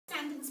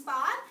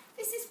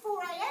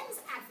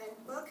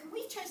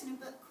in a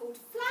book called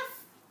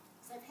Fluff,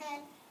 it's over here,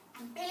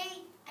 and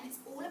Billy, and it's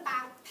all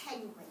about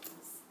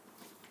penguins.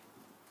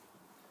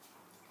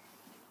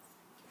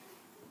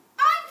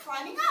 I'm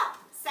climbing up,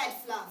 said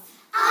Fluff.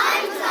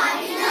 I'm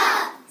climbing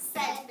up,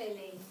 said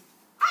Billy.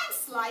 I'm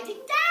sliding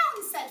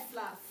down, said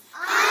Fluff.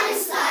 I'm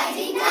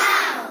sliding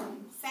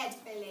down, said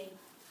Billy.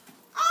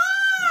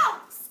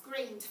 Ah!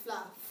 Screamed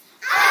Fluff.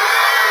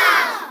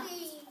 Ah!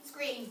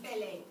 Screamed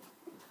Billy.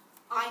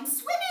 I'm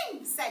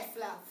swimming, said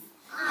Fluff.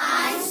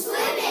 I'm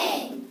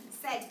swimming,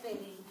 said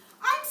Billy.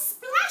 I'm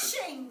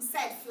splashing,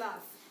 said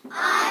Fluff.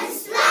 I'm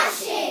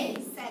splashing,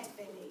 said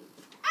Billy.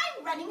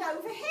 I'm running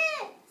over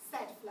here,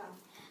 said Fluff.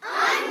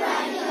 I'm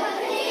running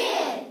over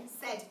here,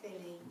 said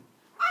Billy.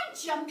 I'm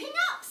jumping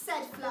up,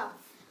 said Fluff.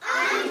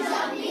 I'm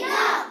jumping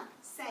up,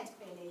 said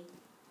Billy.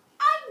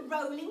 I'm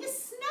rolling a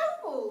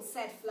snowball,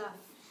 said Fluff.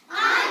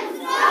 I'm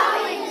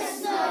throwing a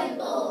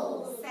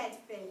snowball, said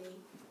Billy.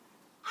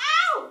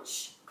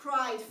 Ouch!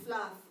 cried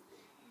Fluff.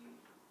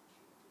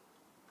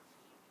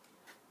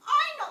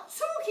 I'm not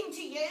talking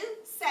to you,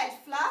 said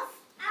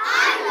Fluff.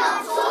 I'm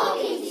not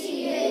talking to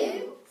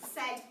you,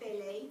 said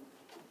Billy.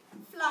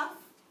 Fluff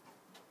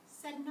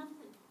said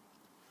nothing.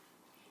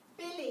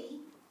 Billy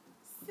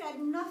said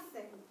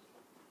nothing.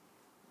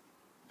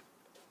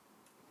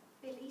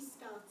 Billy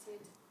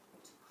started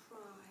to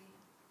cry.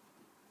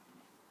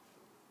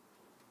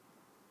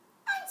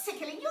 I'm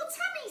tickling your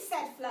tummy,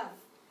 said Fluff.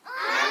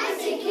 I'm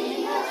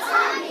tickling your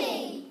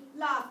tummy,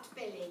 laughed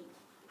Billy.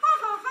 Ha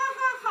ha ha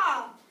ha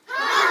ha.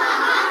 Ha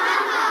ha ha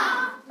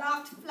ha.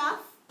 Laughed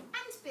Fluff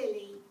and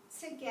Billy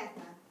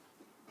together,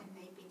 and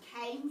they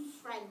became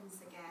friends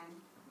again.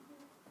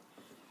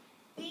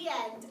 The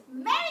end.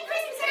 Merry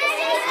Christmas!